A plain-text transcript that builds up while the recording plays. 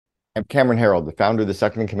I'm Cameron Harold, the founder of the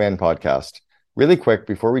Second in Command podcast. Really quick,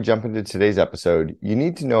 before we jump into today's episode, you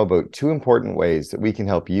need to know about two important ways that we can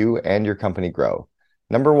help you and your company grow.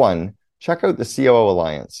 Number one, check out the COO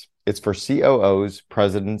Alliance. It's for COOs,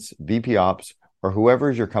 presidents, VP Ops, or whoever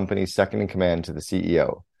is your company's second in command to the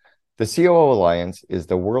CEO. The COO Alliance is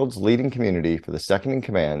the world's leading community for the second in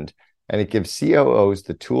command, and it gives COOs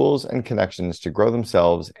the tools and connections to grow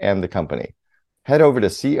themselves and the company. Head over to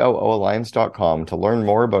COOalliance.com to learn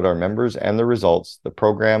more about our members and the results, the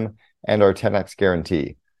program, and our 10x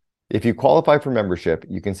guarantee. If you qualify for membership,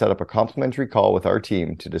 you can set up a complimentary call with our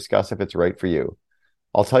team to discuss if it's right for you.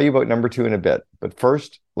 I'll tell you about number two in a bit, but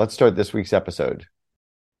first, let's start this week's episode.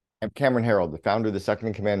 I'm Cameron Harold, the founder of the Second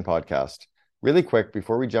in Command podcast. Really quick,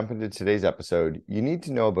 before we jump into today's episode, you need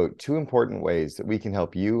to know about two important ways that we can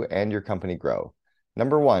help you and your company grow.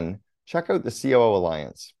 Number one, check out the COO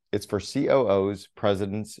Alliance. It's for COOs,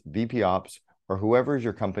 presidents, VP Ops, or whoever is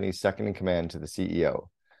your company's second in command to the CEO.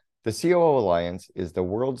 The COO Alliance is the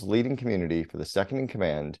world's leading community for the second in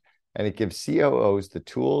command, and it gives COOs the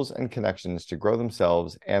tools and connections to grow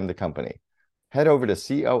themselves and the company. Head over to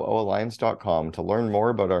COOalliance.com to learn more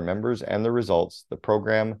about our members and the results, the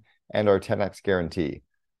program, and our 10x guarantee.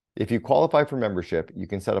 If you qualify for membership, you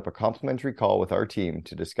can set up a complimentary call with our team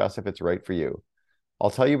to discuss if it's right for you. I'll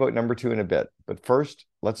tell you about number two in a bit, but first,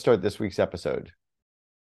 let's start this week's episode.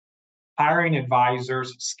 Hiring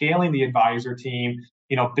advisors, scaling the advisor team,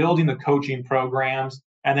 building the coaching programs,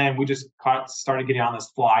 and then we just started getting on this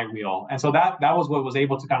flywheel. And so that was what was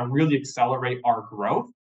able to kind of really accelerate our growth.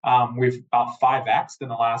 We've about 5x in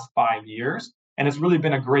the last 5 years. And it's really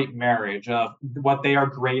been a great marriage of what they are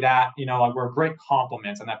great at. We're great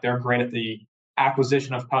complements, and that they're great at the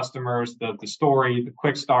acquisition of customers, the story, the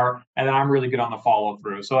quick start, and then I'm really good on the follow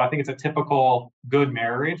through. So I think it's a typical good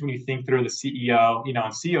marriage when you think through the CEO, and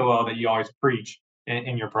COO that you always preach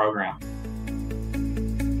in your program.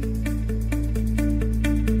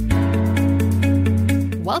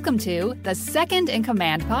 Welcome to the Second in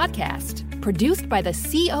Command podcast, produced by the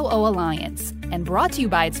COO Alliance and brought to you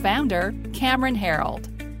by its founder, Cameron Harold.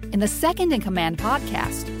 In the Second in Command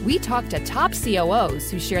podcast, we talk to top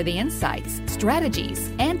COOs who share the insights,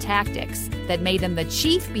 strategies, and tactics that made them the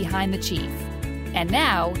chief behind the chief. And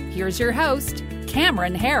now, here's your host,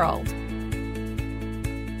 Cameron Harold.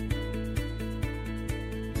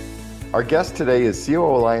 Our guest today is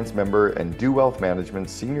COO Alliance member and Do Wealth Management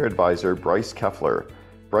Senior Advisor Bryce Keffeler.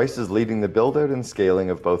 Bryce is leading the build-out and scaling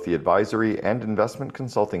of both the advisory and investment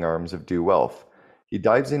consulting arms of Do Wealth. He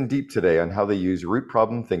dives in deep today on how they use root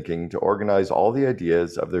problem thinking to organize all the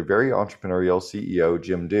ideas of their very entrepreneurial CEO,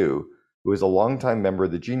 Jim Do, who is a longtime member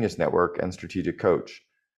of the Genius Network and strategic coach.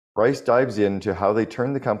 Bryce dives into how they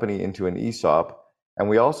turned the company into an ESOP, and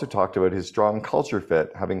we also talked about his strong culture fit,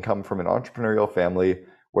 having come from an entrepreneurial family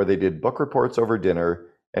where they did book reports over dinner,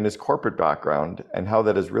 and his corporate background, and how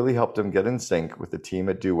that has really helped him get in sync with the team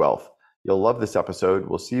at Do Wealth. You'll love this episode.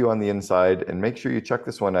 We'll see you on the inside, and make sure you check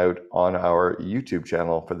this one out on our YouTube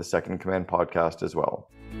channel for the Second in Command podcast as well.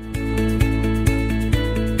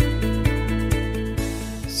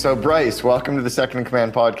 So Bryce, welcome to the Second in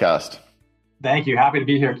Command podcast. Thank you. Happy to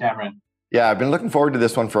be here, Cameron. Yeah, I've been looking forward to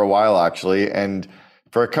this one for a while, actually, and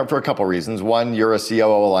for a couple reasons. One, you're a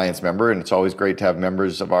COO Alliance member, and it's always great to have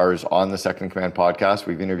members of ours on the Second in Command podcast.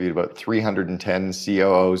 We've interviewed about 310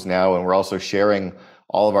 COOs now, and we're also sharing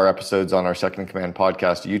all of our episodes on our Second in Command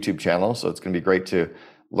podcast YouTube channel. So it's going to be great to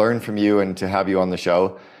learn from you and to have you on the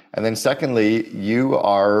show. And then secondly, you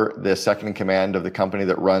are the second in command of the company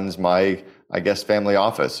that runs my, family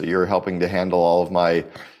office. So you're helping to handle all of my,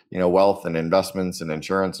 wealth and investments and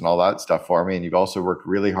insurance and all that stuff for me. And you've also worked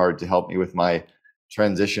really hard to help me with my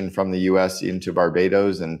transition from the US into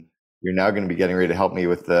Barbados. And you're now going to be getting ready to help me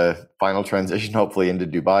with the final transition, hopefully into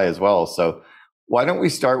Dubai as well. So why don't we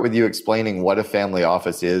start with you explaining what a family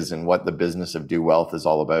office is and what the business of Do Wealth is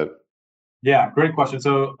all about? Yeah, great question.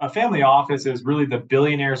 So a family office is really the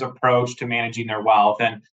billionaire's approach to managing their wealth.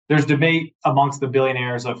 And there's debate amongst the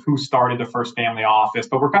billionaires of who started the first family office,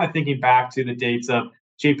 but we're kind of thinking back to the dates of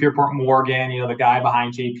JP Morgan, the guy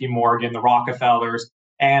behind JP Morgan, the Rockefellers.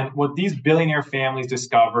 And what these billionaire families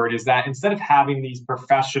discovered is that instead of having these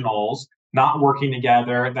professionals not working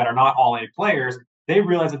together that are not all A players, they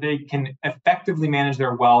realize that they can effectively manage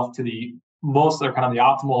their wealth to the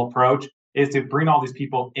optimal approach is to bring all these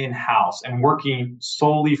people in-house and working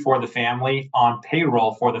solely for the family on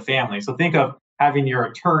payroll for the family. So think of having your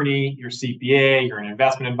attorney, your CPA, you're an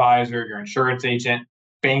investment advisor, your insurance agent,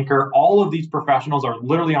 banker. All of these professionals are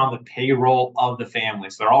literally on the payroll of the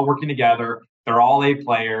family. So they're all working together. They're all A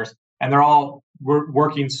players, and they're all we're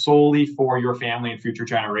working solely for your family and future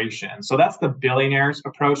generations. So that's the billionaire's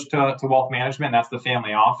approach to wealth management. That's the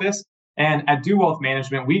family office. And at Do Wealth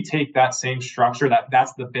Management, we take that same structure.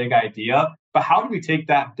 That's the big idea. But how do we take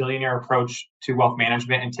that billionaire approach to wealth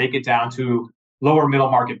management and take it down to lower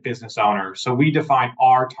middle market business owners? So we define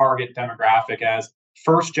our target demographic as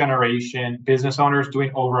first generation business owners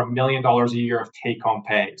doing over $1 million a year of take home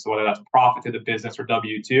pay. So whether that's profit to the business or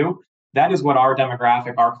W-2, that is what our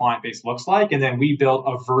demographic, our client base looks like. And then we build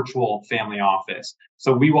a virtual family office.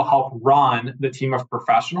 So we will help run the team of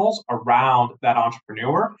professionals around that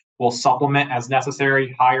entrepreneur. We'll supplement as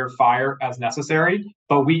necessary, hire, fire as necessary,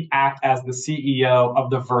 but we act as the CEO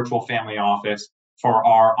of the virtual family office for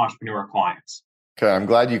our entrepreneur clients. Okay, I'm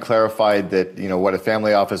glad you clarified that, what a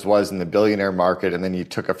family office was in the billionaire market, and then you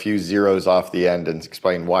took a few zeros off the end and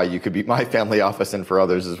explained why you could be my family office and for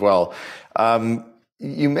others as well.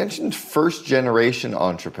 You mentioned first generation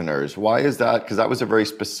entrepreneurs. Why is that? Because that was a very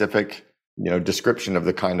specific, description of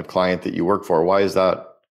the kind of client that you work for. Why is that?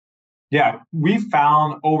 Yeah, we've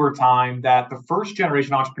found over time that the first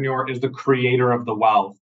generation entrepreneur is the creator of the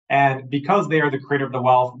wealth. And because they are the creator of the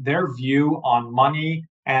wealth, their view on money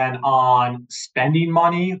and on spending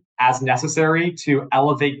money as necessary to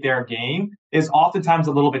elevate their game is oftentimes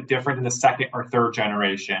a little bit different in the second or third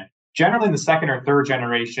generation. Generally, in the second or third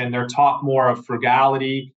generation, they're taught more of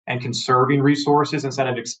frugality and conserving resources instead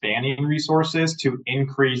of expanding resources to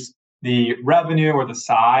increase the revenue or the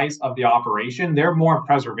size of the operation. They're more in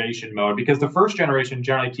preservation mode because the first generation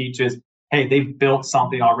generally teaches, hey, they've built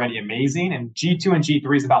something already amazing. And G2 and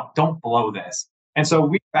G3 is about don't blow this. And so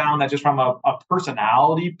we found that just from a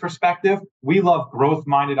personality perspective, we love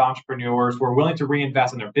growth-minded entrepreneurs who are willing to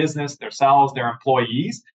reinvest in their business, themselves, their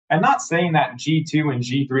employees. And not saying that G2 and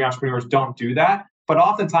G3 entrepreneurs don't do that, but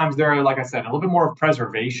oftentimes they're, like I said, a little bit more of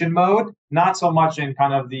preservation mode, not so much in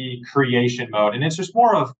kind of the creation mode. And it's just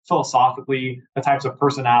more of philosophically the types of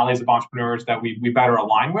personalities of entrepreneurs that we better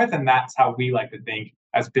align with. And that's how we like to think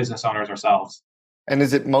as business owners ourselves. And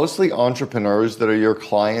is it mostly entrepreneurs that are your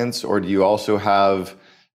clients, or do you also have,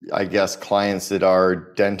 I guess, clients that are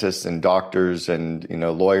dentists and doctors and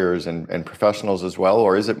lawyers and professionals as well?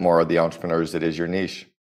 Or is it more of the entrepreneurs that is your niche?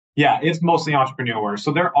 Yeah, it's mostly entrepreneurs.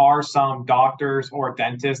 So there are some doctors or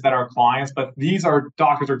dentists that are clients, but these are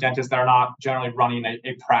doctors or dentists that are not generally running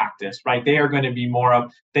a practice, right? They are going to be more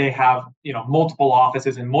of, they have, multiple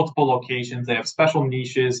offices in multiple locations. They have special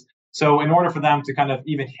niches. So in order for them to kind of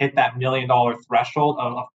even hit that $1 million threshold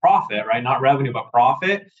of profit, right? Not revenue, but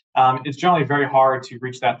profit, it's generally very hard to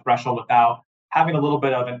reach that threshold without having a little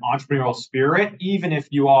bit of an entrepreneurial spirit, even if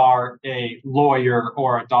you are a lawyer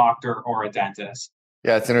or a doctor or a dentist.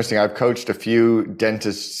 Yeah, it's interesting. I've coached a few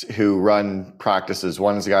dentists who run practices.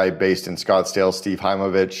 One is a guy based in Scottsdale, Steve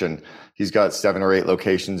Heimovich, and he's got 7 or 8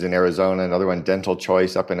 locations in Arizona. Another one, Dental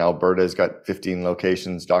Choice up in Alberta, has got 15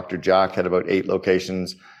 locations. Dr. Jack had about 8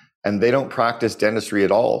 locations, and they don't practice dentistry at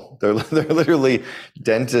all. They're literally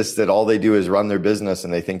dentists that all they do is run their business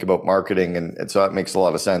and they think about marketing. And so that makes a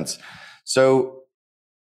lot of sense. So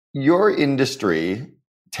your industry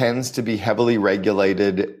tends to be heavily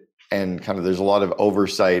regulated, and kind of there's a lot of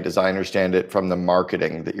oversight, as I understand it, from the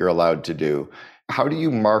marketing that you're allowed to do. How do you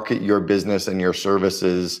market your business and your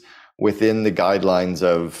services within the guidelines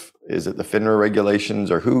of, is it the FINRA regulations,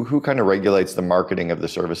 or who kind of regulates the marketing of the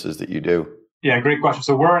services that you do? Yeah, great question.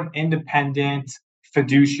 So we're an independent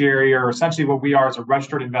fiduciary, or essentially what we are is a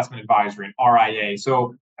registered investment advisory, RIA.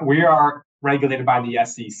 So we are regulated by the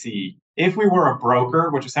SEC. If we were a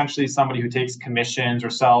broker, which essentially is somebody who takes commissions or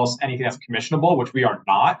sells anything that's commissionable, which we are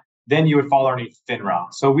not, then you would fall underneath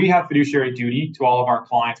FINRA. So we have fiduciary duty to all of our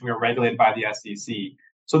clients. We are regulated by the SEC.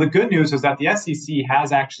 So the good news is that the SEC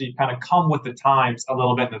has actually kind of come with the times a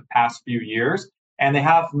little bit in the past few years. And they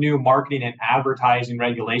have new marketing and advertising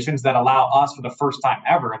regulations that allow us, for the first time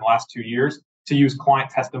ever in the last 2 years, to use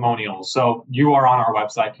client testimonials. So you are on our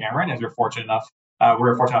website, Cameron, as we're fortunate enough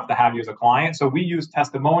to have you as a client. So we use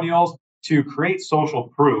testimonials to create social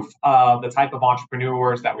proof of the type of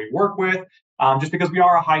entrepreneurs that we work with, just because we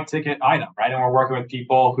are a high ticket item, right? And we're working with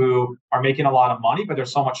people who are making a lot of money, but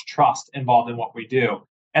there's so much trust involved in what we do.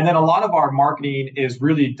 And then a lot of our marketing is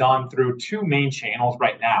really done through 2 main channels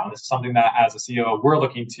right now. And this is something that as a CEO, we're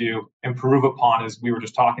looking to improve upon, as we were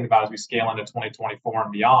just talking about, as we scale into 2024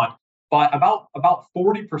 and beyond. But about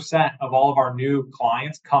 40% of all of our new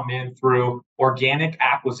clients come in through organic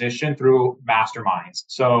acquisition through masterminds.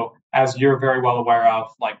 So as you're very well aware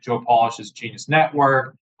of, like Joe Polish's Genius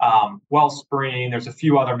Network, Wellspring, there's a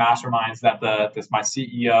few other masterminds that my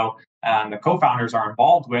CEO and the co-founders are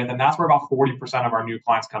involved with. And that's where about 40% of our new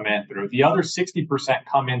clients come in through. The other 60%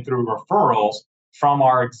 come in through referrals from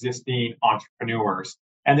our existing entrepreneurs.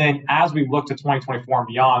 And then as we look to 2024 and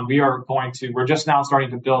beyond, we're just now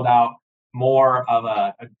starting to build out more of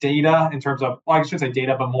a data in terms of, well, I shouldn't say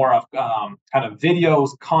data, but more of kind of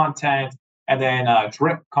videos, content, and then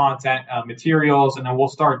drip content materials. And then we'll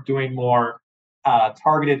start doing more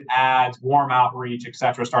targeted ads, warm outreach, et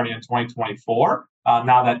cetera, starting in 2024.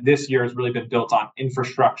 Now that this year has really been built on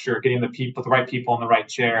infrastructure, getting the right people in the right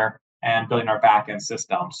chair, and building our back-end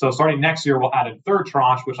system. So starting next year, we'll add a third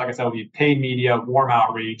tranche, which, like I said, will be paid media, warm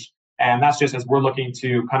outreach. And that's just as we're looking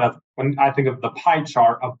to kind of, when I think of the pie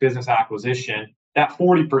chart of business acquisition, that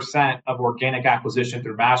 40% of organic acquisition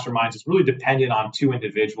through masterminds is really dependent on 2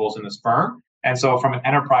 individuals in this firm. And so from an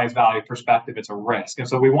enterprise value perspective, it's a risk. And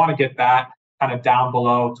so we want to get that kind of down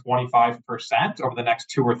below 25% over the next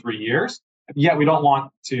 2 or 3 years. Yet we don't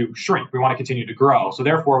want to shrink. We want to continue to grow. So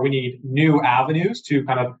therefore, we need new avenues to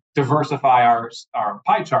kind of diversify our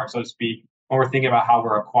pie chart, so to speak, when we're thinking about how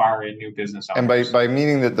we're acquiring new business owners. And by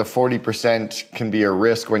meaning that the 40% can be a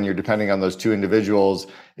risk when you're depending on those 2 individuals,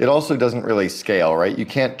 it also doesn't really scale, right? You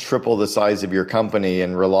can't triple the size of your company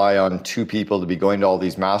and rely on 2 people to be going to all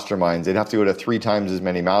these masterminds. They'd have to go to 3 times as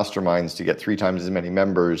many masterminds to get 3 times as many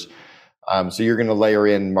members. So you're going to layer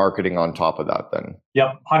in marketing on top of that then.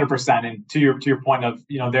 Yep, 100%. And to your point of,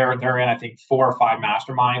 they're in, I think, 4 or 5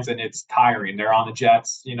 masterminds, and it's tiring. They're on the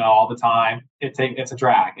jets, all the time. It's a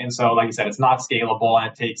drag. And so, like you said, it's not scalable, and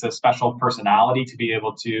it takes a special personality to be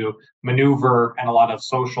able to maneuver, and a lot of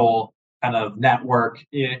social kind of network,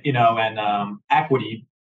 and equity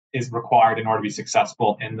is required in order to be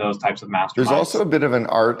successful in those types of masterminds. There's also a bit of an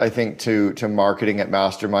art, I think, to marketing at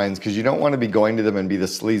masterminds, because you don't want to be going to them and be the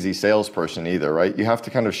sleazy salesperson either, right? You have to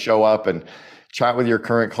kind of show up and chat with your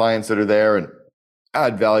current clients that are there and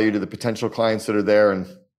add value to the potential clients that are there, and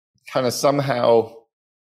kind of somehow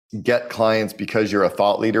get clients because you're a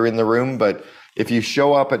thought leader in the room. But if you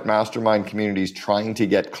show up at mastermind communities trying to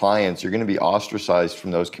get clients, you're going to be ostracized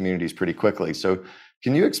from those communities pretty quickly. So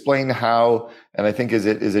can you explain how, and I think, is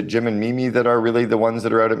it Jim and Mimi that are really the ones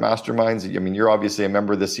that are out at masterminds? I mean, you're obviously a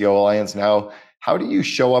member of the CO Alliance now. How do you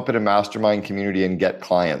show up at a mastermind community and get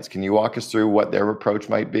clients? Can you walk us through what their approach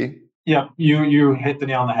might be? Yeah, you hit the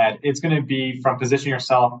nail on the head. It's going to be from positioning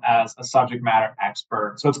yourself as a subject matter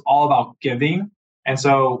expert. So it's all about giving. And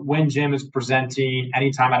so when Jim is presenting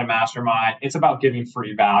anytime at a mastermind, it's about giving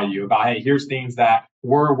free value, about, hey, here's things that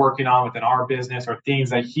we're working on within our business, or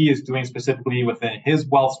things that he is doing specifically within his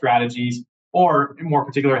wealth strategies, or more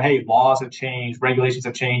particular, hey, laws have changed, regulations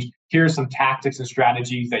have changed. Here's some tactics and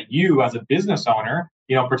strategies that you as a business owner,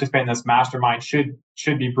 participating in this mastermind should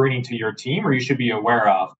be bringing to your team, or you should be aware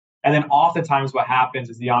of. And then oftentimes what happens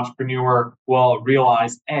is the entrepreneur will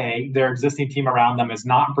realize, A, their existing team around them is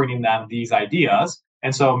not bringing them these ideas.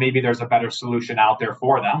 And so maybe there's a better solution out there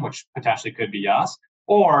for them, which potentially could be us.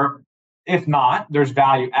 Or if not, there's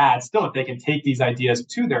value add still if they can take these ideas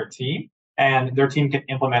to their team and their team can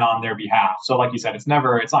implement on their behalf. So like you said, it's not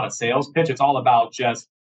a sales pitch. It's all about just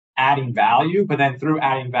adding value, but then through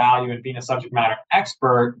adding value and being a subject matter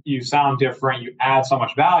expert, you sound different, you add so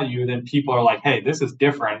much value, then people are like, hey, this is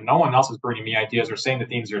different. No one else is bringing me ideas or saying the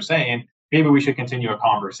things you're saying. Maybe we should continue a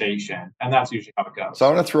conversation. And that's usually how it goes. So I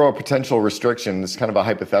want to throw a potential restriction. It's kind of a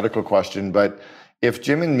hypothetical question, but if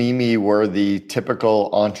Jim and Mimi were the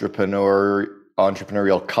typical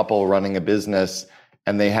entrepreneurial couple running a business,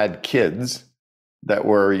 and they had kids that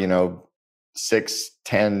were, 6,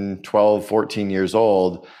 10, 12, 14 years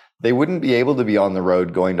old, they wouldn't be able to be on the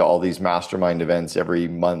road going to all these mastermind events every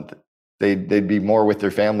month. They'd be more with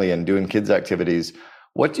their family and doing kids activities.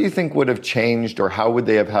 What do you think would have changed, or how would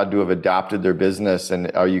they have had to have adapted their business?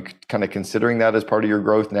 And are you kind of considering that as part of your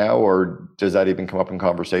growth now, or does that even come up in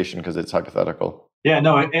conversation because it's hypothetical? Yeah,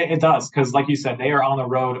 no, it does. Because like you said, they are on the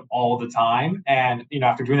road all the time. And,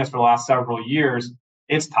 after doing this for the last several years,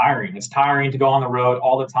 it's tiring. It's tiring to go on the road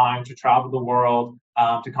all the time, to travel the world,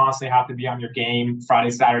 to constantly have to be on your game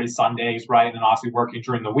Friday, Saturday, Sundays, right? And then obviously working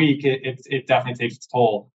during the week, it definitely takes its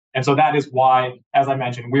toll. And so that is why, as I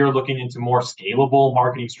mentioned, we are looking into more scalable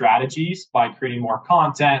marketing strategies by creating more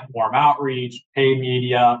content, warm outreach, paid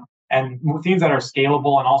media, and things that are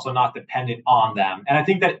scalable and also not dependent on them. And I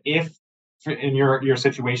think that if in your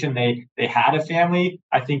situation, they had a family,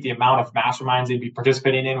 I think the amount of masterminds they'd be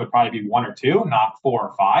participating in would probably be 1 or 2, not 4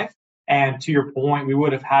 or 5. And to your point, we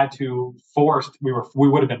would have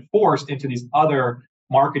been forced into these other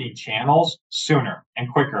marketing channels sooner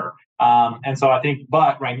and quicker. And so I think,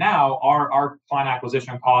 but right now, our client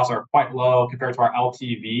acquisition costs are quite low compared to our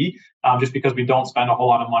LTV, just because we don't spend a whole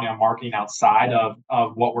lot of money on marketing outside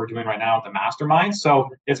of what we're doing right now with the mastermind. So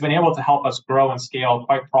it's been able to help us grow and scale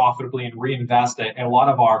quite profitably and reinvest a lot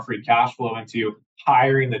of our free cash flow into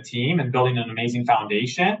hiring the team and building an amazing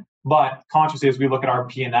foundation. But consciously, as we look at our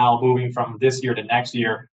P&L moving from this year to next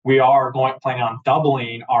year, we are planning on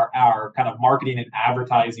doubling our kind of marketing and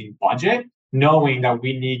advertising budget, knowing that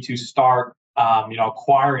we need to start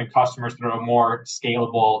acquiring customers through a more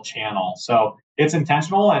scalable channel. So it's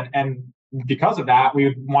intentional, and because of that,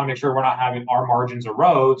 we want to make sure we're not having our margins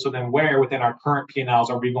erode. So then where within our current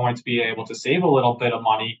P&Ls are we going to be able to save a little bit of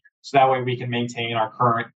money so that way we can maintain our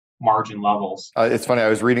current margin levels? It's funny, I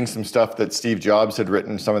was reading some stuff that Steve Jobs had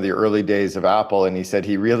written some of the early days of Apple, and he said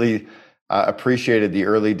he really appreciated the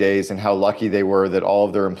early days and how lucky they were that all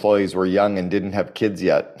of their employees were young and didn't have kids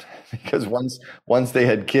yet. Because once they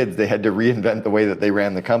had kids, they had to reinvent the way that they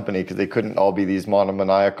ran the company, because they couldn't all be these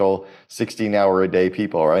monomaniacal 16-hour-a-day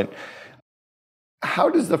people, right? How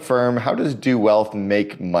does Do Wealth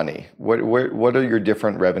make money? What are your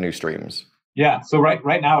different revenue streams? Yeah, so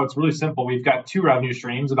right now it's really simple. We've got two revenue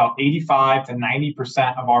streams. About 85 to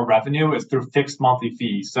 90% of our revenue is through fixed monthly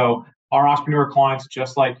fees. So our entrepreneur clients,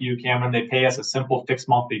 just like you, Cameron, they pay us a simple fixed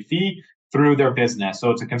monthly fee through their business.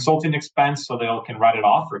 So it's a consulting expense, so they can write it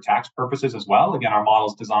off for tax purposes as well. Again, our model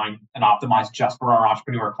is designed and optimized just for our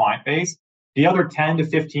entrepreneur client base. The other 10 to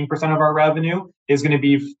 15% of our revenue is going to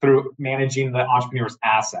be through managing the entrepreneur's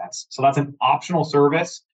assets. So that's an optional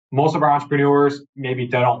service. Most of our entrepreneurs maybe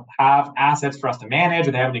don't have assets for us to manage,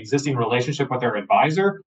 or they have an existing relationship with their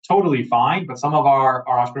advisor. Totally fine. But some of our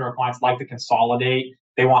entrepreneur clients like to consolidate.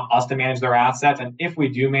 They want us to manage their assets. And if we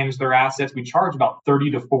do manage their assets, we charge about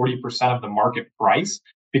 30 to 40% of the market price,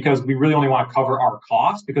 because we really only want to cover our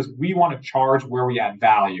costs, because we want to charge where we add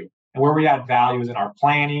value. And where we add value is in our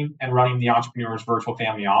planning and running the entrepreneur's virtual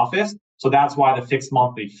family office. So that's why the fixed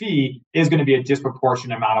monthly fee is going to be a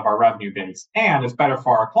disproportionate amount of our revenue base. And it's better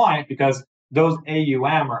for our client because those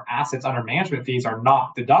AUM, or assets under management fees, are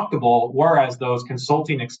not deductible, whereas those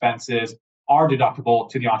consulting expenses are deductible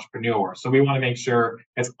to the entrepreneur. So we want to make sure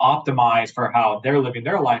it's optimized for how they're living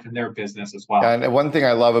their life and their business as well. And one thing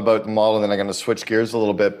I love about the model, and then I'm going to switch gears a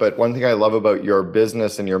little bit, but one thing I love about your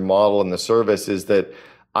business and your model and the service is that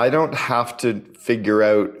I don't have to figure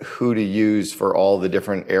out who to use for all the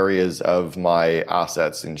different areas of my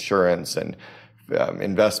assets, insurance and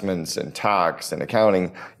investments and tax and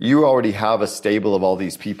accounting. You already have a stable of all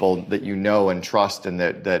these people that you know and trust, and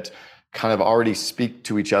that kind of already speak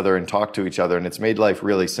to each other and talk to each other. And it's made life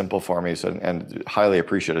really simple for me, and highly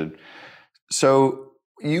appreciated. So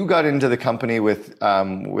you got into the company with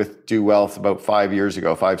Do Wealth about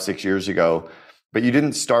 5-6 years ago. But you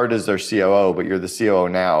didn't start as their COO, but you're the COO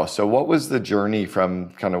now. So what was the journey from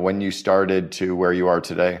kind of when you started to where you are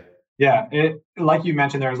today? Yeah, like you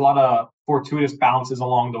mentioned, there's a lot of fortuitous bounces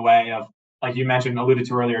along the way of, like you mentioned, alluded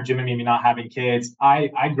to earlier, Jim and Mimi not having kids. I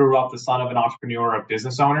grew up the son of an entrepreneur, a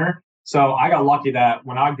business owner. So I got lucky that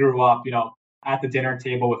when I grew up, at the dinner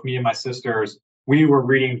table with me and my sisters, we were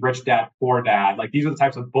reading Rich Dad, Poor Dad. Like, these are the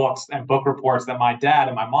types of books and book reports that my dad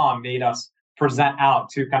and my mom made us present out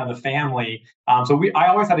to kind of the family. I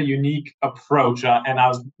always had a unique approach, and I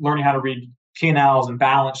was learning how to read P&Ls and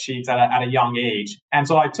balance sheets at a young age. And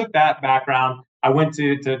so I took that background. I went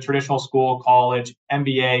to traditional school, college,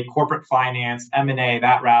 MBA, corporate finance, M&A,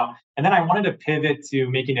 that route. And then I wanted to pivot to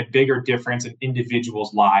making a bigger difference in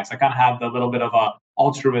individuals' lives. I kind of had the little bit of a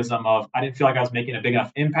altruism of, I didn't feel like I was making a big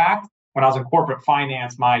enough impact. When I was in corporate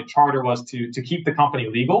finance, my charter was to keep the company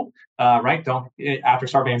legal, right? After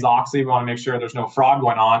Sarbanes-Oxley, we want to make sure there's no fraud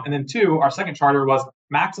going on. And then 2, our second charter was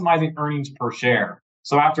maximizing earnings per share.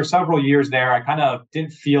 So after several years there, I kind of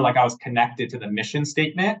didn't feel like I was connected to the mission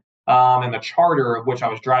statement and the charter of which I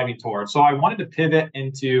was driving towards. So I wanted to pivot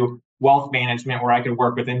into wealth management, where I could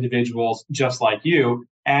work with individuals just like you.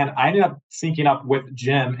 And I ended up syncing up with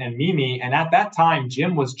Jim and Mimi. And at that time,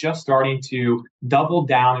 Jim was just starting to double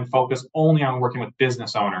down and focus only on working with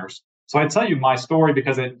business owners. So I tell you my story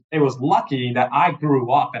because it was lucky that I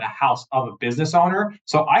grew up in a house of a business owner.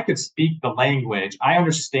 So I could speak the language. I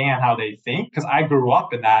understand how they think because I grew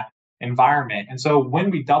up in that environment. And so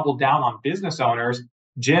when we doubled down on business owners,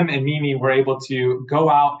 Jim and Mimi were able to go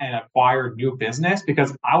out and acquire new business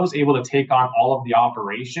because I was able to take on all of the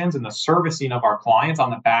operations and the servicing of our clients on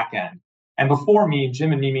the back end. And before me,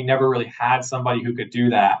 Jim and Mimi never really had somebody who could do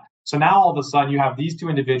that. So now all of a sudden you have these two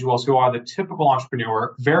individuals who are the typical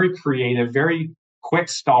entrepreneur, very creative, very quick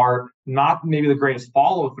start, not maybe the greatest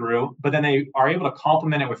follow through, but then they are able to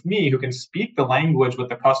complement it with me, who can speak the language with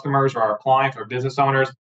the customers or our clients or business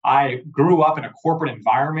owners I grew up in a corporate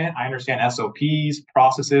environment. I understand SOPs,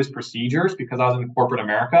 processes, procedures because I was in corporate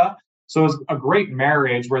America. So it was a great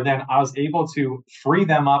marriage where then I was able to free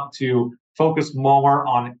them up to focus more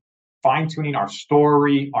on fine tuning our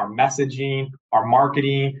story, our messaging, our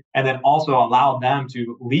marketing, and then also allow them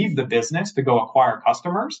to leave the business to go acquire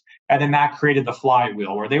customers. And then that created the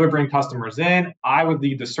flywheel where they would bring customers in, I would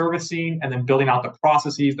lead the servicing, and then building out the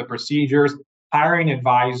processes, the procedures, hiring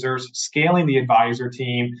advisors, scaling the advisor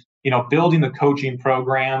team, building the coaching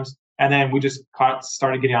programs. And then we just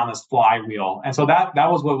started getting on this flywheel. And so that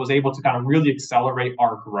was what was able to kind of really accelerate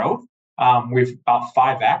our growth. We've about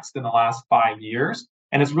 5x in the last 5 years.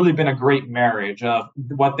 And it's really been a great marriage of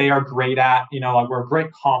what they are great at. We're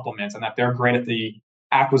great complements, and that they're great at the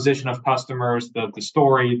acquisition of customers, the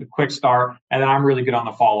story, the quick start, and then I'm really good on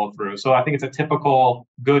the follow through. So I think it's a typical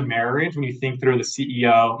good marriage when you think through the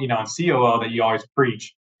CEO, and COO that you always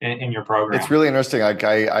preach in your program. It's really interesting.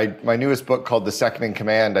 My newest book called The Second in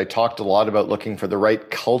Command, I talked a lot about looking for the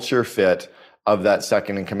right culture fit of that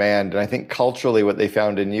second in command. And I think culturally what they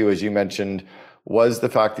found in you, as you mentioned, was the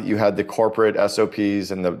fact that you had the corporate SOPs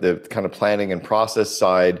and the kind of planning and process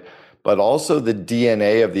side, but also the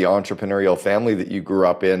DNA of the entrepreneurial family that you grew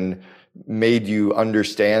up in made you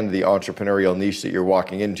understand the entrepreneurial niche that you're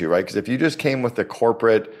walking into, right? Because if you just came with the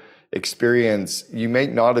corporate experience, you may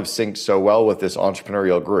not have synced so well with this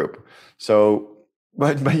entrepreneurial group. So,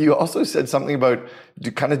 but you also said something about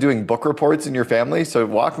kind of doing book reports in your family. So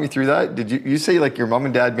walk me through that. Did you say like your mom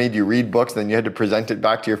and dad made you read books, then you had to present it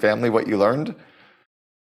back to your family what you learned?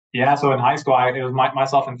 Yeah, so in high school, it was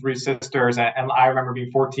myself and 3 sisters, and I remember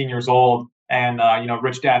being 14 years old, and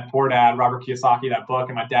Rich Dad Poor Dad, Robert Kiyosaki, that book,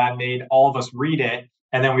 and my dad made all of us read it,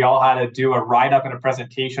 and then we all had to do a write-up and a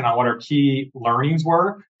presentation on what our key learnings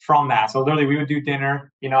were from that. So literally, we would do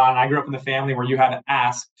dinner, and I grew up in the family where you had to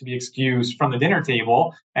ask to be excused from the dinner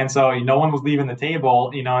table, and so no one was leaving the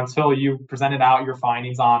table, until you presented out your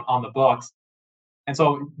findings on the books. And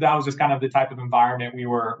so that was just kind of the type of environment we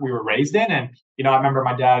were raised in. And, I remember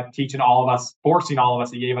my dad teaching all of us, forcing all of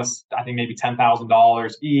us, he gave us, I think, maybe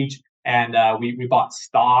 $10,000 each. And we bought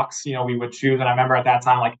stocks, we would choose. And I remember at that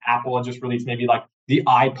time, like Apple had just released maybe like the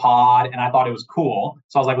iPod, and I thought it was cool.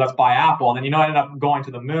 So I was like, let's buy Apple. And then, I ended up going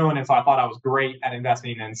to the moon. And so I thought I was great at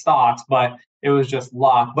investing in stocks, but it was just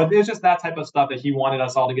luck. But it was just that type of stuff that he wanted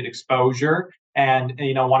us all to get exposure and,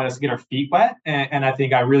 wanted us to get our feet wet. And I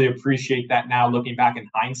think I really appreciate that now looking back in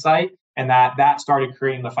hindsight, and that started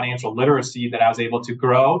creating the financial literacy that I was able to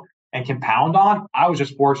grow and compound on. I was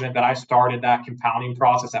just fortunate that I started that compounding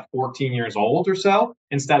process at 14 years old or so,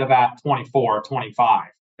 instead of at 24, 25.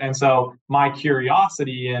 And so my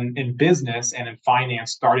curiosity in business and in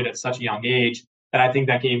finance started at such a young age that I think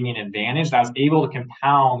that gave me an advantage. That I was able to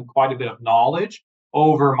compound quite a bit of knowledge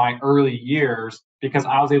over my early years because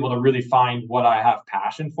I was able to really find what I have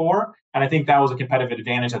passion for. And I think that was a competitive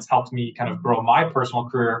advantage that's helped me kind of grow my personal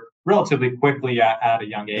career relatively quickly at a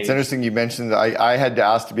young age. It's interesting you mentioned that I had to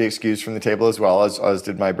ask to be excused from the table as well, as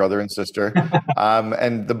did my brother and sister.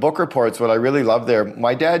 And the book reports, what I really love there,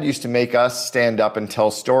 my dad used to make us stand up and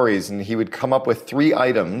tell stories, and he would come up with 3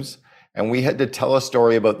 items, and we had to tell a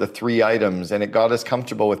story about the 3 items, and it got us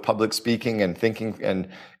comfortable with public speaking and thinking and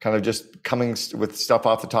kind of just coming with stuff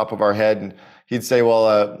off the top of our head. And he'd say,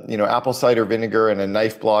 well, apple cider vinegar and a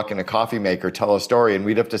knife block and a coffee maker, tell a story. And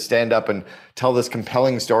we'd have to stand up and tell this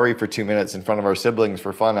compelling story for 2 minutes in front of our siblings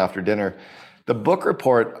for fun after dinner. The book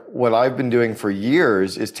report, what I've been doing for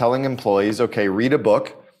years is telling employees, okay, read a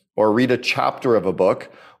book or read a chapter of a book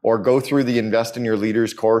or go through the Invest in Your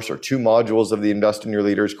Leaders course or 2 modules of the Invest in Your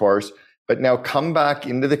Leaders course. But now come back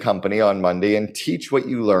into the company on Monday and teach what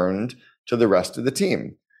you learned to the rest of the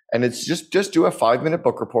team. And it's just do a 5-minute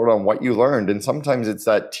book report on what you learned. And sometimes it's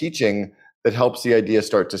that teaching that helps the idea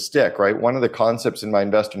start to stick, right? One of the concepts in my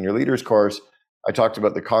Invest in Your Leaders course, I talked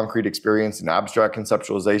about the concrete experience and abstract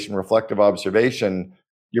conceptualization, reflective observation.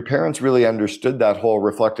 Your parents really understood that whole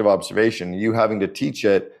reflective observation. You having to teach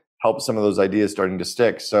it helps some of those ideas starting to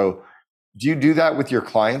stick. So do you do that with your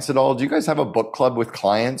clients at all? Do you guys have a book club with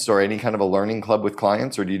clients or any kind of a learning club with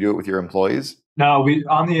clients, or do you do it with your employees? No, we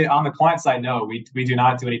on the client side, no, we do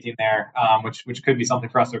not do anything there, which could be something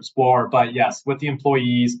for us to explore. But yes, with the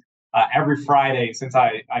employees, every Friday since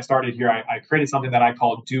I started here, I created something that I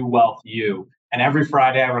call Do Wealth You. And every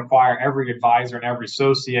Friday, I require every advisor and every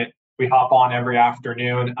associate. We hop on every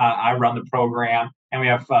afternoon. I run the program, and we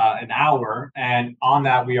have an hour. And on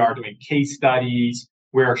that, we are doing case studies.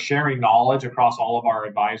 we're sharing knowledge across all of our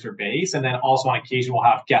advisor base. And then also on occasion, we'll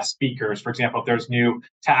have guest speakers. For example, if there's new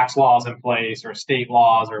tax laws in place or state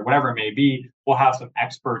laws or whatever it may be, we'll have some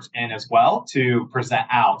experts in as well to present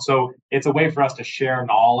out. So it's a way for us to share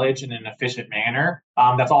knowledge in an efficient manner.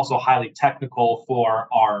 That's also highly technical for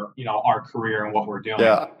our career and what we're doing.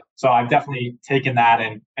 Yeah. So I've definitely taken that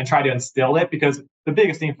and tried to instill it, because the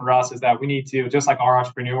biggest thing for us is that we need to, just like our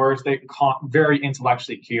entrepreneurs, they're very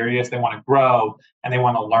intellectually curious. They want to grow and they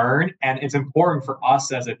want to learn. And it's important for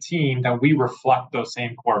us as a team that we reflect those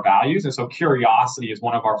same core values. And so curiosity is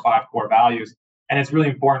one of our 5 core values. And it's really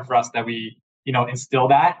important for us that we, instill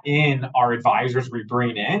that in our advisors we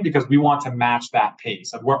bring in, because we want to match that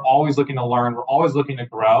pace. We're always looking to learn. We're always looking to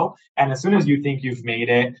grow. And as soon as you think you've made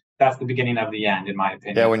it, that's the beginning of the end, in my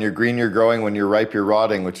opinion. Yeah, when you're green, you're growing. When you're ripe, you're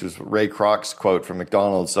rotting, which is Ray Kroc's quote from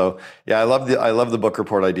McDonald's. So yeah, I love the book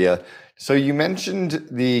report idea. So you mentioned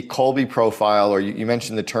the Kolbe profile, or you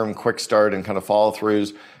mentioned the term quick start and kind of follow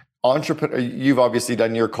throughs. Entrepreneur, you've obviously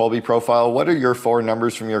done your Kolbe profile. What are your 4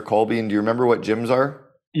 numbers from your Kolbe, and do you remember what Jim's are?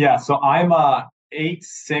 Yeah, so I'm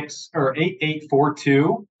 8'6" or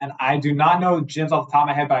 8842, and I do not know Jim's off the top of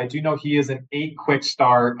my head, but I do know he is an 8 quick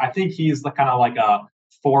start. I think he's kind of like a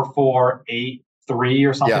 4483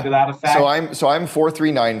 or something to that effect. So I'm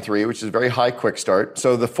 4393, which is very high quick start.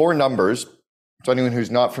 So the 4 numbers, so anyone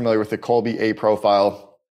who's not familiar with the Kolbe A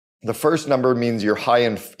profile, the first number means you're high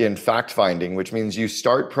in fact finding, which means you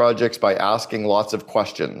start projects by asking lots of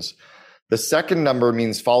questions. The second number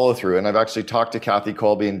means follow through. And I've actually talked to Kathy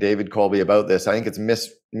Kolbe and David Kolbe about this. I think it's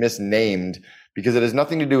misnamed because it has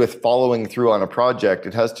nothing to do with following through on a project.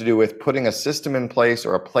 It has to do with putting a system in place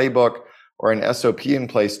or a playbook or an SOP in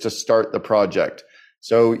place to start the project.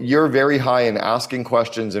 So you're very high in asking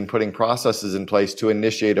questions and putting processes in place to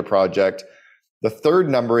initiate a project. The third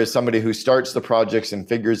number is somebody who starts the projects and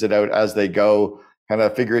figures it out as they go, kind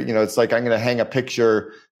of figure it, it's like I'm going to hang a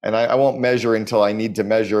picture and I won't measure until I need to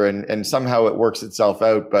measure, and somehow it works itself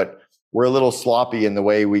out. But we're a little sloppy in the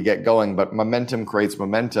way we get going, but momentum creates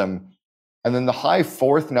momentum. And then the high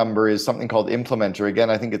 4th number is something called implementer. Again,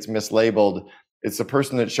 I think it's mislabeled. It's the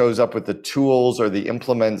person that shows up with the tools or the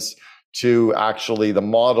implements to actually the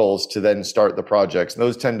models to then start the projects. And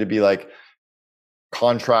those tend to be like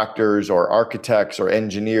contractors or architects or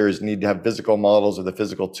engineers need to have physical models or the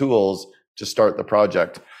physical tools to start the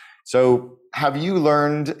project. So have you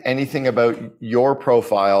learned anything about your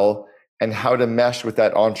profile and how to mesh with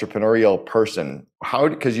that entrepreneurial person?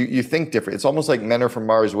 Because you think different. It's almost like men are from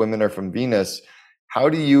Mars, women are from Venus. How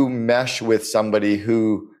do you mesh with somebody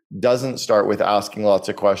who doesn't start with asking lots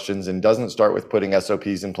of questions and doesn't start with putting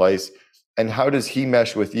SOPs in place? And how does he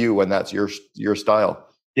mesh with you when that's your style?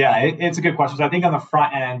 Yeah, it's a good question. So I think on the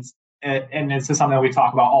front end, and this is something that we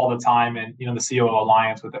talk about all the time, and the COO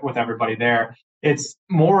Alliance with everybody there, it's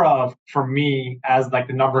more of, for me, as like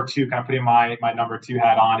the number 2, kind of putting my number 2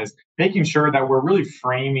 hat on, is making sure that we're really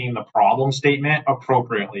framing the problem statement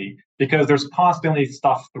appropriately, because there's constantly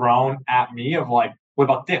stuff thrown at me of like, what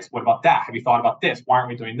about this? What about that? Have you thought about this? Why aren't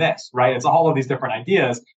we doing this? Right? It's all of these different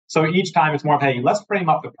ideas. So each time it's more of, hey, let's frame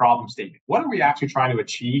up the problem statement. What are we actually trying to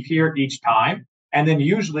achieve here each time? And then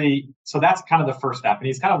usually, so that's kind of the first step. And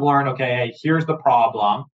he's kind of learned, okay, hey, here's the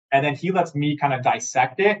problem. And then he lets me kind of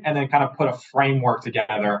dissect it and then kind of put a framework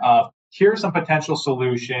together of, here's some potential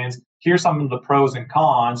solutions. Here's some of the pros and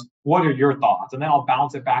cons. What are your thoughts? And then I'll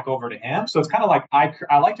bounce it back over to him. So it's kind of like,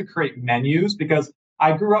 I like to create menus, because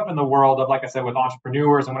I grew up in the world of, like I said, with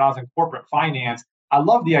entrepreneurs. And when I was in corporate finance, I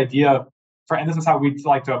love the idea of, and this is how we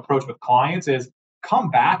like to approach with clients, is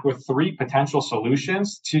come back with 3 potential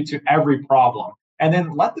solutions to every problem. And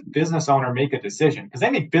then let the business owner make a decision, because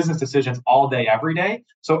they make business decisions all day, every day.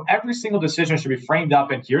 So every single decision should be framed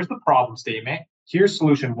up and here's the problem statement. Here's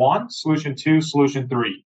solution 1, solution 2, solution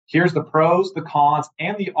 3. Here's the pros, the cons,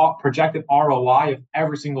 and the projected ROI of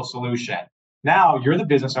every single solution. Now you're the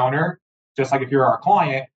business owner, just like if you're our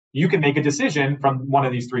client, you can make a decision from one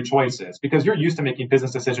of these 3 choices, because you're used to making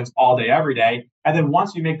business decisions all day, every day. And then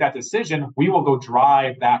once you make that decision, we will go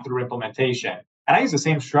drive that through implementation. And I use the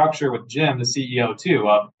same structure with Jim, the CEO, too,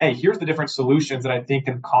 of, hey, here's the different solutions that I think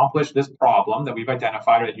can accomplish this problem that we've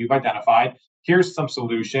identified or that you've identified. Here's some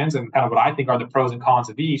solutions and kind of what I think are the pros and cons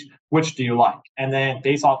of each. Which do you like? And then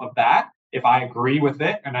based off of that, if I agree with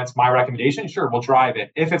it and that's my recommendation, sure, we'll drive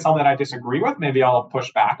it. If it's something that I disagree with, maybe I'll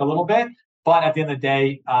push back a little bit. But at the end of the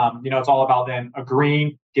day, it's all about then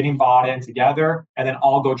agreeing, getting bought in together, and then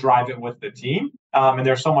I'll go drive it with the team. And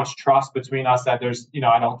there's so much trust between us that there's,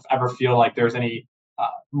 I don't ever feel like there's any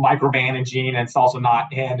micromanaging, and it's also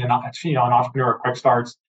not in an entrepreneur quick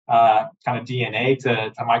starts kind of DNA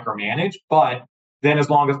to micromanage. But then as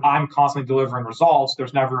long as I'm constantly delivering results,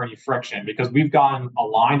 there's never any friction because we've gotten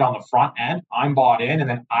aligned on the front end. I'm bought in, and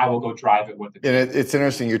then I will go drive it with the team. And it's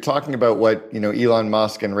interesting. You're talking about what, Elon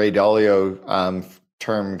Musk and Ray Dalio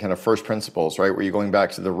term kind of first principles, right? Where you're going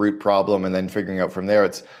back to the root problem and then figuring out from there.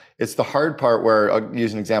 It's the hard part where I'll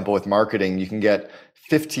use an example with marketing. You can get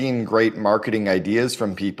 15 great marketing ideas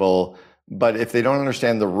from people, but if they don't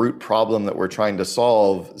understand the root problem that we're trying to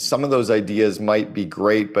solve, some of those ideas might be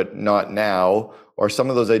great, but not now. Or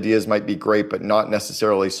some of those ideas might be great, but not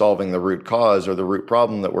necessarily solving the root cause or the root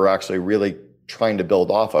problem that we're actually really trying to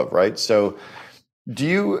build off of, right? So do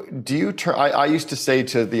you turn, I used to say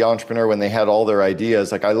to the entrepreneur when they had all their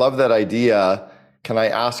ideas, like, I love that idea. Can I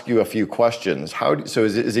ask you a few questions? So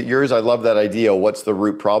is it yours? I love that idea. What's the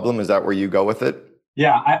root problem? Is that where you go with it?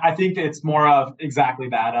 Yeah, I think it's more of exactly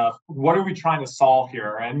that of what are we trying to solve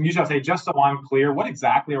here? And usually I say, just so I'm clear, what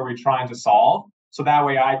exactly are we trying to solve? So that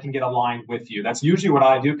way I can get aligned with you. That's usually what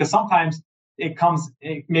I do, because sometimes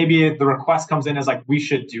maybe the request comes in as like, we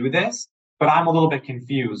should do this, but I'm a little bit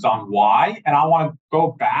confused on why. And I want to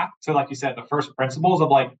go back to, like you said, the first principles of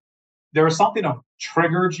like, there was something that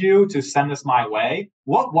triggered you to send this my way.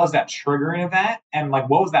 What was that triggering event? And like,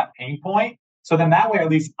 what was that pain point? So then that way, at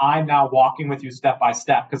least I'm now walking with you step by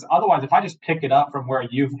step. Because otherwise, if I just pick it up from where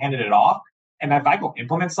you've handed it off, and if I go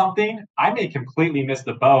implement something, I may completely miss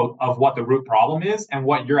the boat of what the root problem is and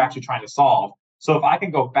what you're actually trying to solve. So if I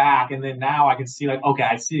can go back and then now I can see like, okay,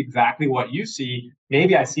 I see exactly what you see.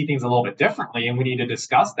 Maybe I see things a little bit differently and we need to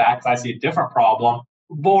discuss that because I see a different problem.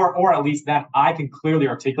 Or at least then I can clearly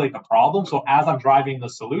articulate the problem. So as I'm driving the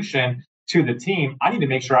solution to the team, I need to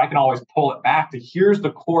make sure I can always pull it back to here's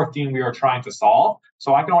the core theme we are trying to solve.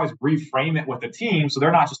 So I can always reframe it with the team. So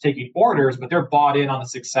they're not just taking orders, but they're bought in on the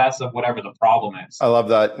success of whatever the problem is. I love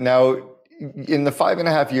that. Now, in the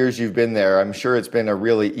 5.5 years you've been there, I'm sure it's been a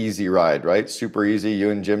really easy ride, right? Super easy. You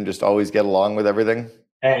and Jim just always get along with everything.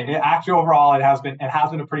 Hey, actually, overall, it has been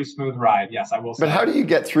a pretty smooth ride. Yes, I will say. But how do you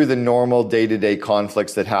get through the normal day-to-day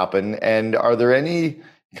conflicts that happen? And are there any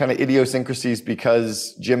kind of idiosyncrasies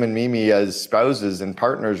because Jim and Mimi, as spouses and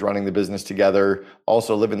partners running the business together,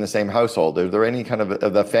 also live in the same household? Are there any kind of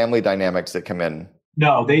the family dynamics that come in?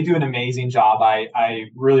 No, they do an amazing job. I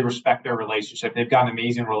really respect their relationship. They've got an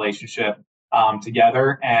amazing relationship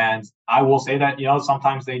together. And I will say that,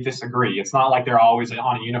 sometimes they disagree. It's not like they're always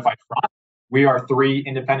on a unified front. We are three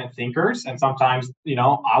independent thinkers. And sometimes,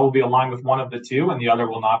 I will be aligned with one of the two and the other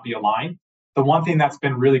will not be aligned. The one thing that's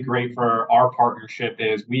been really great for our partnership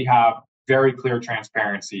is we have very clear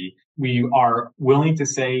transparency. We are willing to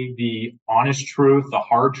say the honest truth, the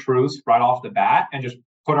hard truths right off the bat, and just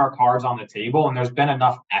put our cards on the table. And there's been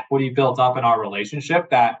enough equity built up in our relationship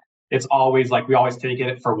that it's always like we always take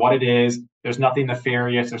it for what it is. There's nothing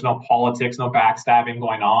nefarious. There's no politics, no backstabbing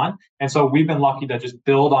going on. And so we've been lucky to just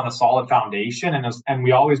build on a solid foundation. And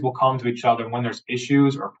we always will come to each other when there's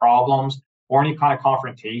issues or problems or any kind of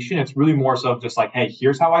confrontation. It's really more so just like, hey,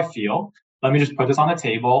 here's how I feel. Let me just put this on the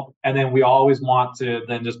table. And then we always want to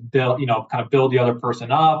then just build, kind of build the other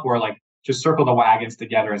person up or like just circle the wagons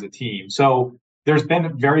together as a team. So there's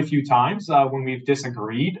been very few times when we've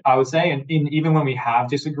disagreed, I would say. And even when we have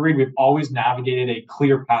disagreed, we've always navigated a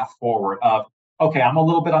clear path forward of, okay, I'm a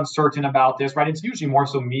little bit uncertain about this, right? It's usually more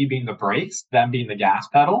so me being the brakes than being the gas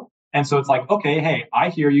pedal. And so it's like, okay, hey, I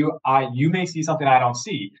hear you. You may see something I don't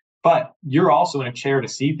see. But you're also in a chair to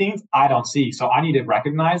see things I don't see. So I need to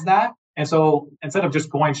recognize that. And so instead of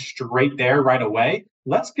just going straight there right away,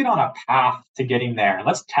 let's get on a path to getting there.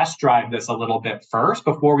 Let's test drive this a little bit first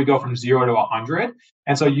before we go from 0 to 100.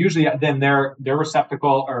 And so usually then they're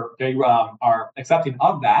receptacle or they are accepting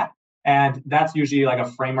of that. And that's usually like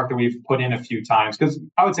a framework that we've put in a few times. Because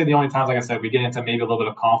I would say the only times, like I said, we get into maybe a little bit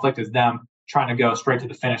of conflict is them trying to go straight to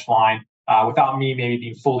the finish line. Without me maybe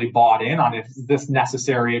being fully bought in on if this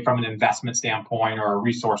necessary from an investment standpoint or a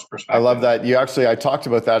resource perspective. I love that. I talked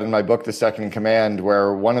about that in my book, The Second in Command,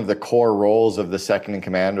 where one of the core roles of the second in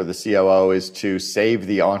command or the COO is to save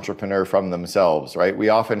the entrepreneur from themselves, right? We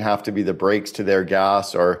often have to be the brakes to their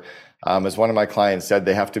gas, or as one of my clients said,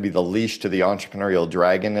 they have to be the leash to the entrepreneurial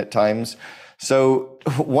dragon at times. So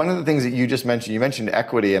one of the things that you just mentioned, you mentioned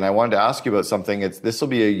equity, and I wanted to ask you about something. This will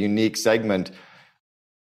be a unique segment.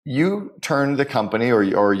 You turned the company,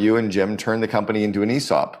 or you and Jim turned the company into an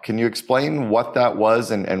ESOP. Can you explain what that was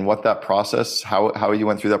and what that process, how you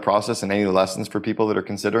went through that process, and any lessons for people that are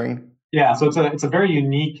considering? Yeah, so it's a very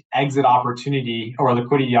unique exit opportunity or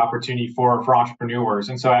liquidity opportunity for entrepreneurs.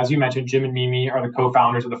 And so as you mentioned, Jim and Mimi are the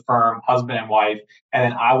co-founders of the firm, husband and wife, and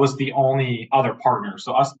then I was the only other partner.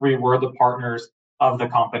 So us three were the partners of the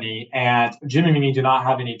company, and Jim and Mimi do not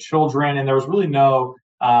have any children, and there was really no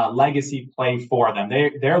legacy play for them.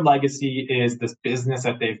 Their legacy is this business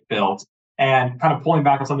that they've built. And kind of pulling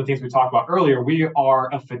back on some of the things we talked about earlier, we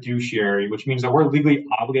are a fiduciary, which means that we're legally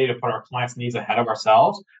obligated to put our clients' needs ahead of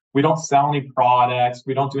ourselves. We don't sell any products.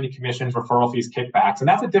 We don't do any commissions, referral fees, kickbacks. And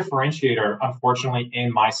that's a differentiator, unfortunately,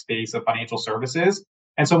 in my space of financial services.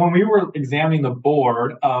 And so when we were examining the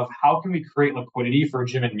board of how can we create liquidity for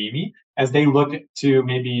Jim and Mimi as they look to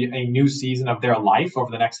maybe a new season of their life over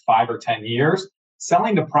the next 5 or 10 years,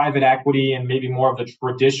 selling to private equity and maybe more of the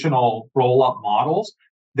traditional roll-up models,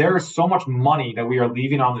 there is so much money that we are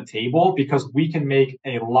leaving on the table because we can make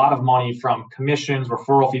a lot of money from commissions,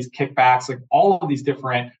 referral fees, kickbacks, like all of these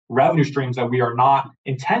different revenue streams that we are not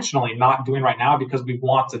intentionally not doing right now because we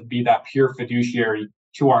want to be that pure fiduciary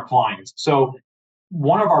to our clients. So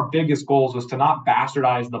one of our biggest goals was to not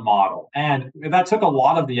bastardize the model. And that took a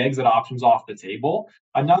lot of the exit options off the table.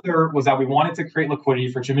 Another was that we wanted to create liquidity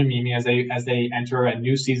for Jim and Mimi as they enter a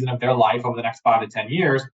new season of their life over the next 5 to 10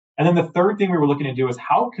 years. And then the third thing we were looking to do is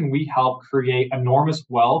how can we help create enormous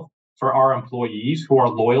wealth for our employees who are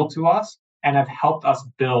loyal to us and have helped us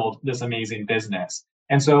build this amazing business.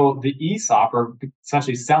 And so the ESOP, or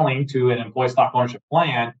essentially selling to an employee stock ownership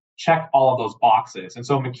plan, check all of those boxes. And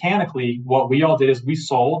so mechanically, what we all did is we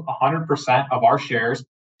sold 100% of our shares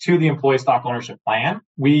to the employee stock ownership plan.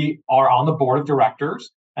 We are on the board of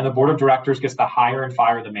directors, and the board of directors gets to hire and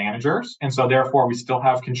fire the managers. And so therefore, we still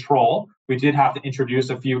have control. We did have to introduce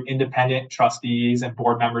a few independent trustees and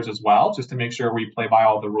board members as well, just to make sure we play by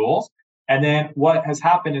all the rules. And then what has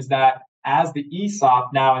happened is that as the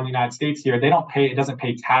ESOP now in the United States here, it doesn't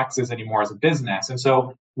pay taxes anymore as a business. And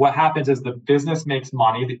so what happens is the business makes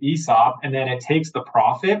money, the ESOP, and then it takes the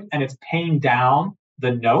profit and it's paying down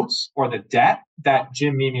the notes or the debt that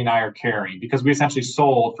Jim, Mimi, and I are carrying because we essentially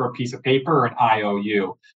sold for a piece of paper or an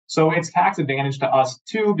IOU. So it's tax advantage to us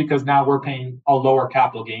too, because now we're paying a lower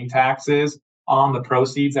capital gain taxes on the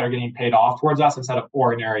proceeds that are getting paid off towards us instead of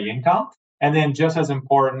ordinary income. And then just as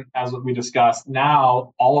important as what we discussed,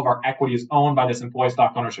 now all of our equity is owned by this employee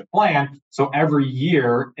stock ownership plan. So every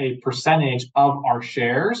year, a percentage of our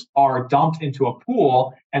shares are dumped into a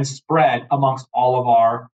pool and spread amongst all of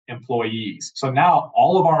our employees. So now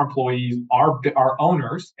all of our employees are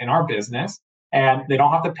owners in our business, and they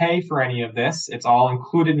don't have to pay for any of this. It's all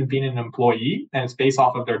included in being an employee, and it's based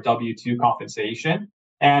off of their W-2 compensation.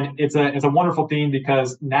 And it's a wonderful thing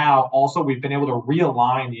because now also we've been able to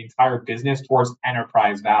realign the entire business towards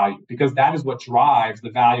enterprise value, because that is what drives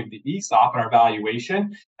the value of the ESOP and our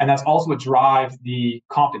valuation. And that's also what drives the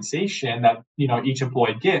compensation that each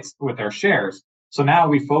employee gets with their shares. So now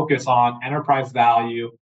we focus on enterprise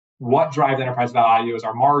value. What drives enterprise value is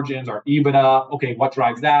our margins, our EBITDA. Okay, what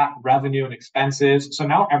drives that? Revenue and expenses. So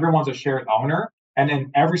now everyone's a shared owner. And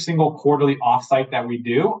then every single quarterly offsite that we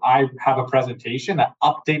do, I have a presentation that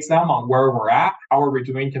updates them on where we're at, how are we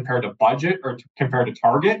doing compared to budget or compared to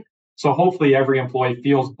target. So hopefully every employee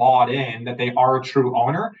feels bought in that they are a true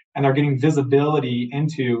owner and they're getting visibility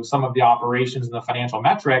into some of the operations and the financial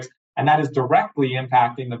metrics. And that is directly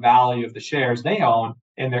impacting the value of the shares they own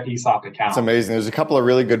in their ESOP account. It's amazing. There's a couple of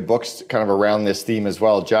really good books kind of around this theme as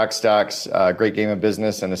well. Jack Stack's Great Game of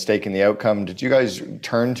Business and A Stake in the Outcome. Did you guys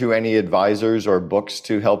turn to any advisors or books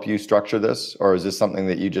to help you structure this? Or is this something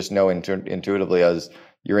that you just know intuitively as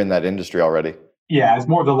you're in that industry already? Yeah, it's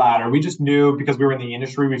more of the latter. We just knew because we were in the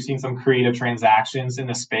industry, we've seen some creative transactions in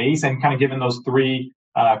the space, and kind of given those three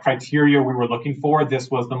criteria we were looking for, this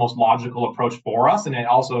was the most logical approach for us. And it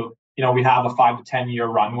also, we have a 5 to 10 year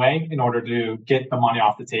runway in order to get the money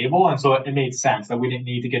off the table. And so it made sense that we didn't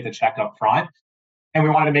need to get the check up front. And we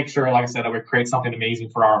wanted to make sure, like I said, that we create something amazing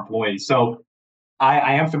for our employees. So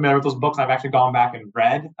I am familiar with those books. I've actually gone back and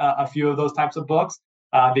read a few of those types of books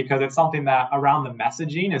because it's something that around the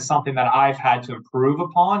messaging is something that I've had to improve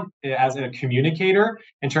upon as a communicator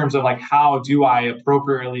in terms of like, how do I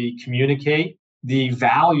appropriately communicate the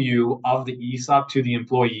value of the ESOP to the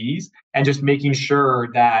employees, and just making sure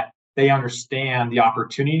that they understand the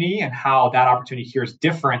opportunity and how that opportunity here is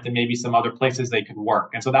different than maybe some other places they could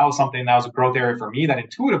work. And so that was something that was a growth area for me, that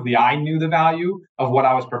intuitively I knew the value of what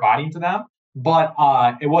I was providing to them, but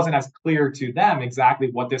it wasn't as clear to them exactly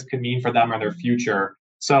what this could mean for them or their future.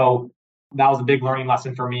 So that was a big learning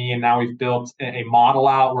lesson for me. And now we've built a model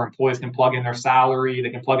out where employees can plug in their salary, they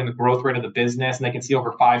can plug in the growth rate of the business, and they can see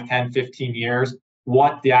over 5, 10, 15 years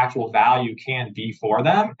what the actual value can be for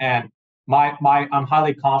them. And I'm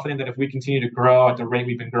highly confident that if we continue to grow at the rate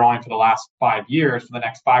we've been growing for the last 5 years, for the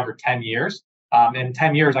next 5 or 10 years, in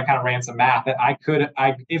 10 years, I kind of ran some math that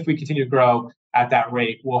if we continue to grow at that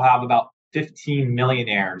rate, we'll have about 15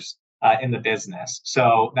 millionaires in the business.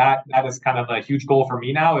 So that is kind of a huge goal for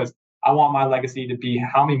me now, is I want my legacy to be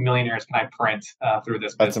how many millionaires can I print through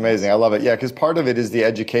this business. That's amazing. I love it. Yeah, because part of it is the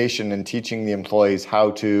education and teaching the employees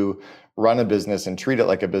how to run a business and treat it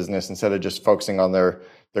like a business instead of just focusing on their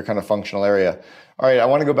kind of functional area. All right, I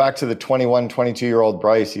want to go back to the 21, 22-year-old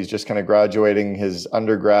Bryce. He's just kind of graduating his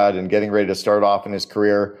undergrad and getting ready to start off in his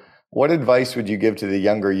career. What advice would you give to the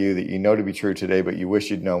younger you that you know to be true today, but you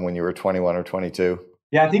wish you'd known when you were 21 or 22?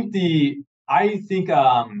 Yeah, I think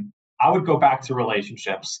I would go back to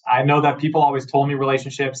relationships. I know that people always told me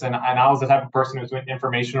relationships, and I was the type of person who was doing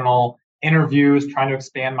informational interviews, trying to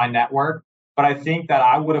expand my network. But I think that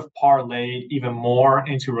I would have parlayed even more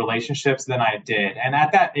into relationships than I did. And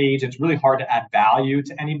at that age, it's really hard to add value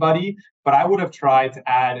to anybody, but I would have tried to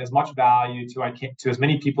add as much value to as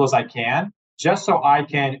many people as I can, just so I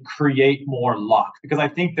can create more luck. Because I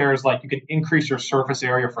think you can increase your surface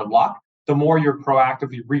area for luck. The more you're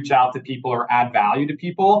proactively reach out to people or add value to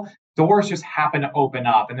people, doors just happen to open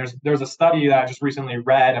up. And there's a study that I just recently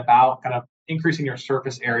read about kind of increasing your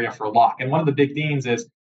surface area for luck. And one of the big themes is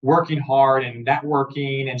working hard and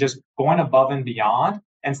networking and just going above and beyond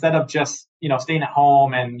instead of just, staying at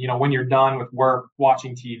home and, when you're done with work,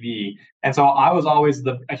 watching TV. And so I was always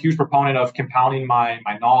a huge proponent of compounding my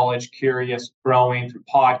knowledge, curious, growing through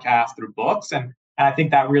podcasts, through books. And I think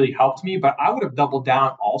that really helped me, but I would have doubled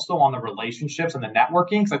down also on the relationships and the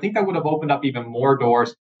networking, because I think that would have opened up even more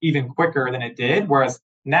doors even quicker than it did. Whereas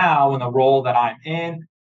now in the role that I'm in,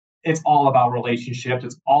 it's all about relationships.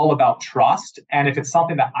 It's all about trust. And if it's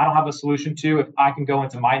something that I don't have a solution to, if I can go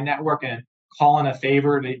into my network and call in a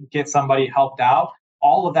favor to get somebody helped out,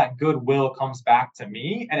 all of that goodwill comes back to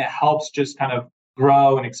me. And it helps just kind of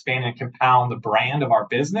grow and expand and compound the brand of our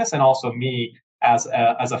business, and also me as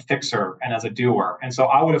a fixer and as a doer. And so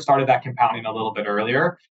I would have started that compounding a little bit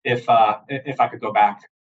earlier if I could go back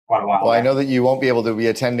quite a while. Well, I know that you won't be able to be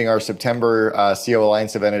attending our September CO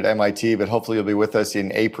Alliance event at MIT, but hopefully you'll be with us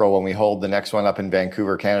in April when we hold the next one up in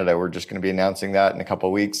Vancouver, Canada. We're just going to be announcing that in a couple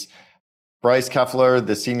of weeks. Bryce Keffeler,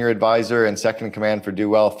 the Senior Advisor and Second in Command for Do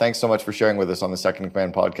Well. Thanks so much for sharing with us on the Second in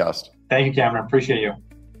Command podcast. Thank you, Cameron. Appreciate you.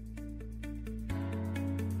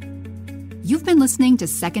 You've been listening to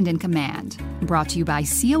Second in Command, brought to you by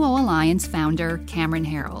COO Alliance founder Cameron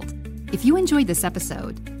Herold. If you enjoyed this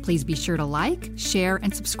episode, please be sure to like, share,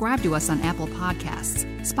 and subscribe to us on Apple Podcasts,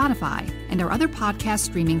 Spotify, and our other podcast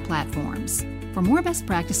streaming platforms. For more best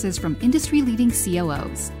practices from industry-leading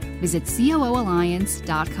COOs, visit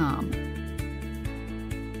COOalliance.com.